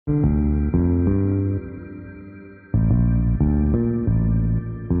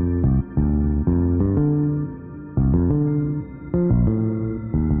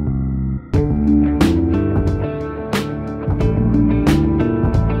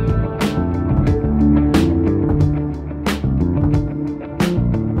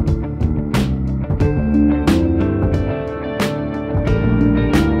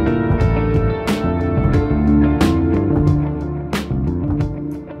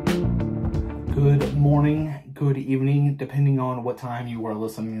Good morning, good evening, depending on what time you are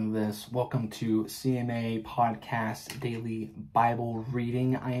listening to this. Welcome to CMA Podcast Daily Bible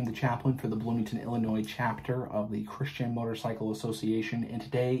Reading. I am the chaplain for the Bloomington, Illinois chapter of the Christian Motorcycle Association, and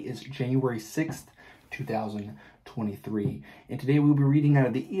today is January 6th, 2023. And today we'll be reading out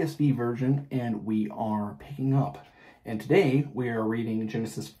of the ESV version, and we are picking up. And today we are reading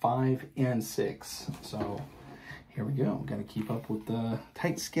Genesis 5 and 6. So here we go. We've got to keep up with the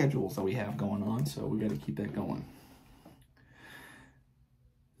tight schedules that we have going on, so we've got to keep that going.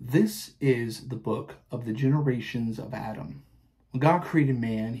 This is the book of the generations of Adam. When God created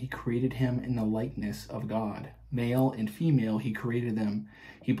man, he created him in the likeness of God. Male and female, he created them.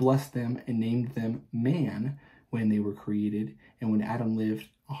 He blessed them and named them man when they were created. And when Adam lived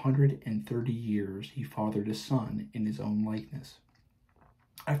 130 years, he fathered a son in his own likeness,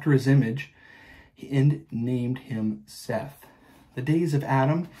 after his image, and named him Seth. The days of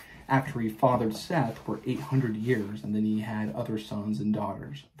Adam after he fathered Seth were 800 years, and then he had other sons and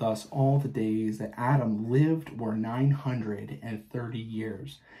daughters. Thus all the days that Adam lived were 930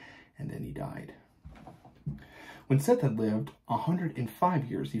 years, and then he died. When Seth had lived 105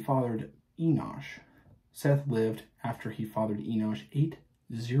 years, he fathered Enosh. Seth lived after he fathered Enosh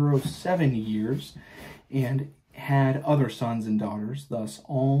 807 years, and had other sons and daughters. Thus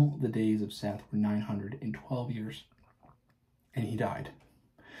all the days of Seth were 912 years, and he died.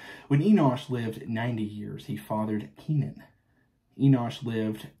 When Enosh lived 90 years, he fathered Kenan. Enosh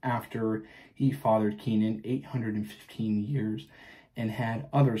lived after he fathered Kenan 815 years, and had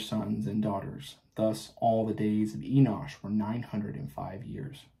other sons and daughters. Thus all the days of Enosh were 905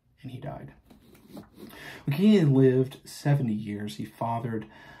 years, and he died. When Kenan lived 70 years, he fathered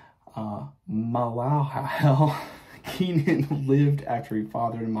Mahalalel. Kenan lived after he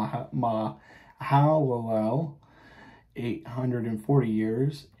fathered Mahalalel 840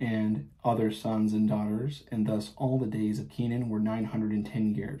 years, and other sons and daughters, and thus all the days of Kenan were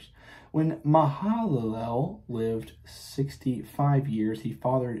 910 years. When Mahalalel lived 65 years, he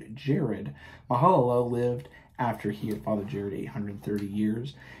fathered Jared. Mahalalel lived after he had fathered Jared 830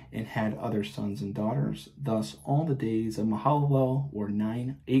 years, and had other sons and daughters. Thus all the days of Mahalalel were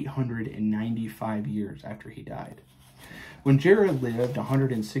 895 years after he died. When Jared lived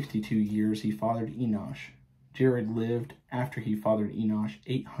 162 years, he fathered Enosh. Jared lived after he fathered Enosh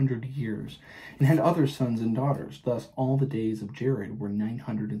 800 years, and had other sons and daughters. Thus all the days of Jared were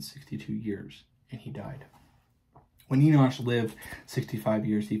 962 years, and he died. When Enosh lived 65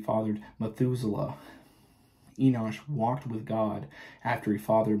 years, he fathered Methuselah. Enosh walked with God after he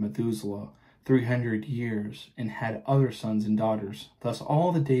fathered Methuselah 300 years, and had other sons and daughters. Thus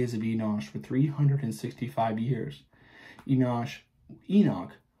all the days of Enosh were 365 years.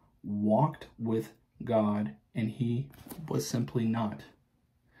 Enoch walked with God, and he was simply not,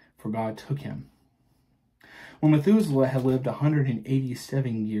 for God took him. When Methuselah had lived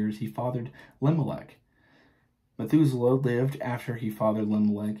 187 years, he fathered Elimelech. Methuselah lived after he fathered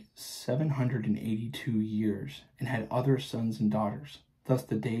Elimelech 782 years, and had other sons and daughters. Thus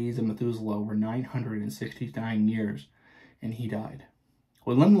the days of Methuselah were 969 years, and he died.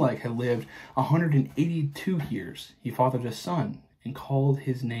 When Elimelech had lived 182 years, he fathered a son, and called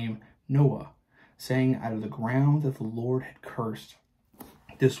his name Noah, saying, out of the ground that the Lord had cursed,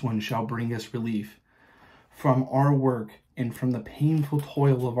 this one shall bring us relief from our work and from the painful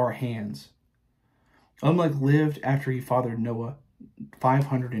toil of our hands. Elimelech lived after he fathered Noah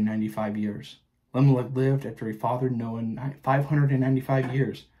 595 years. Elimelech lived after he fathered Noah 595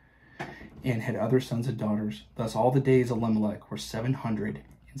 years, and had other sons and daughters. Thus all the days of Elimelech were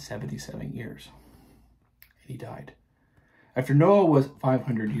 777 years, and he died. After Noah was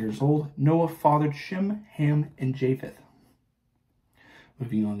 500 years old, Noah fathered Shem, Ham, and Japheth.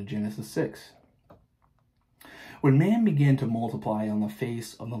 Moving on to Genesis 6. When man began to multiply on the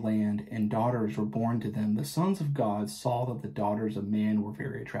face of the land, and daughters were born to them, the sons of God saw that the daughters of man were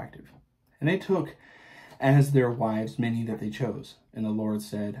very attractive. And they took as their wives many that they chose. And the Lord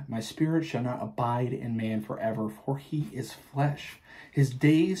said, my spirit shall not abide in man forever, for he is flesh. His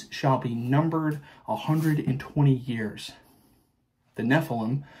days shall be numbered 120 years. The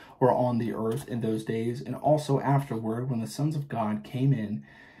Nephilim were on the earth in those days, and also afterward, when the sons of God came in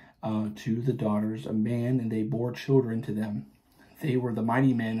to the daughters of man, and they bore children to them. They were the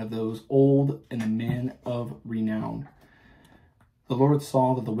mighty men of those old, and the men of renown. The Lord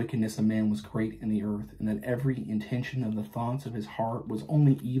saw that the wickedness of man was great in the earth, and that every intention of the thoughts of his heart was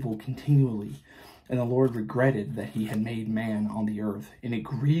only evil continually. And the Lord regretted that he had made man on the earth, and it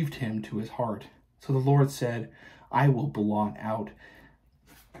grieved him to his heart. So the Lord said, I will blot out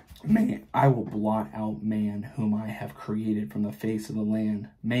Man, I will blot out man whom I have created from the face of the land,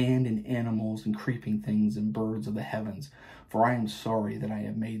 man and animals and creeping things and birds of the heavens, for I am sorry that I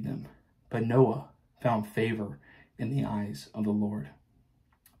have made them. But Noah found favor in the eyes of the Lord.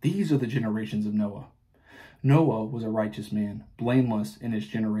 These are the generations of Noah. Noah was a righteous man, blameless in his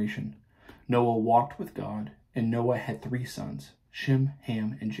generation. Noah walked with God, and Noah had 3 sons, Shem,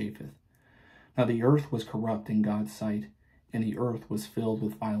 Ham, and Japheth. Now the earth was corrupt in God's sight, and the earth was filled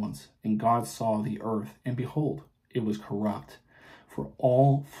with violence. And God saw the earth, and behold, it was corrupt, for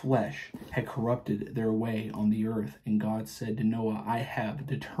all flesh had corrupted their way on the earth. And God said to Noah, I have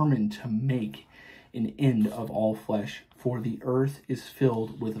determined to make an end of all flesh, for the earth is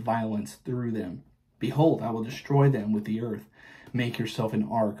filled with violence through them. Behold, I will destroy them with the earth. Make yourself an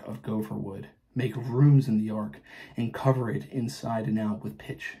ark of gopher wood. Make rooms in the ark, and cover it inside and out with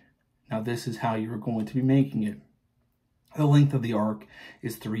pitch. Now this is how you are going to be making it. The length of the ark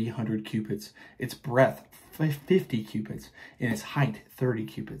is 300 cubits, its breadth 50 cubits, and its height 30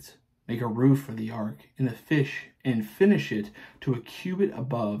 cubits. Make a roof for the ark and finish it to a cubit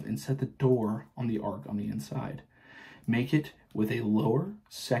above, and set the door on the ark on the inside. Make it with a lower,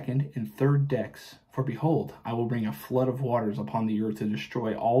 second, and third decks. For behold, I will bring a flood of waters upon the earth to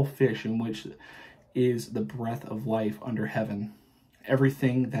destroy all fish in which is the breath of life under heaven.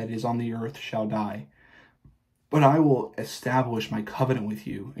 Everything that is on the earth shall die. But I will establish my covenant with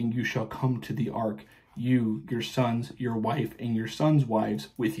you, and you shall come to the ark, you, your sons, your wife, and your sons' wives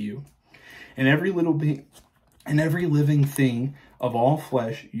with you. And every living thing of all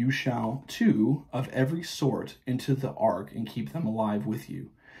flesh you shall, too, of every sort, into the ark, and keep them alive with you.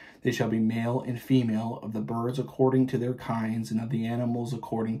 They shall be male and female, of the birds according to their kinds, and of the animals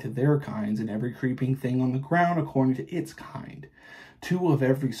according to their kinds, and every creeping thing on the ground according to its kind. 2 of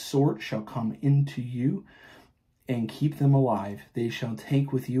every sort shall come into you, and keep them alive. They shall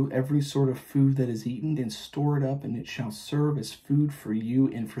take with you every sort of food that is eaten, and store it up, and it shall serve as food for you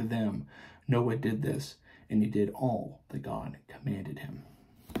and for them. Noah did this, and he did all that God commanded him.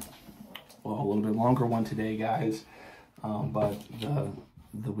 Well, a little bit longer one today, guys, but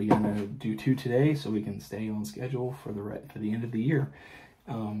we gotta do 2 today so we can stay on schedule for the end of the year.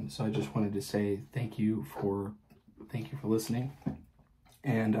 So I just wanted to say thank you for listening.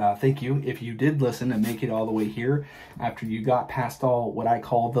 And thank you if you did listen and make it all the way here after you got past all what I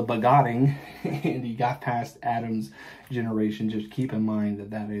call the begottting and you got past Adam's generation. Just keep in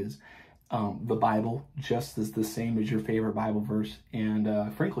mind that is the Bible, just as the same as your favorite Bible verse.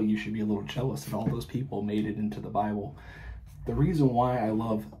 And frankly, you should be a little jealous that all those people made it into the Bible. The reason why I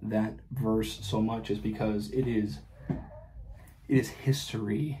love that verse so much is because it is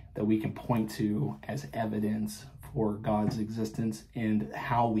history that we can point to as evidence for God's existence and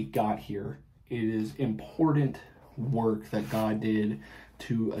how we got here. It is important work that God did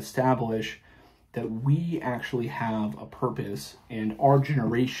to establish that we actually have a purpose and our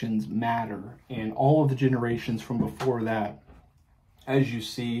generations matter, and all of the generations from before that, as you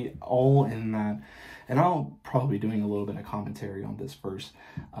see, all in that. And I'll probably be doing a little bit of commentary on this verse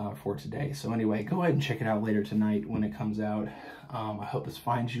for today. So anyway, go ahead and check it out later tonight when it comes out. I hope this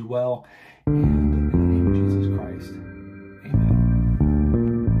finds you well. And in the name of Jesus Christ.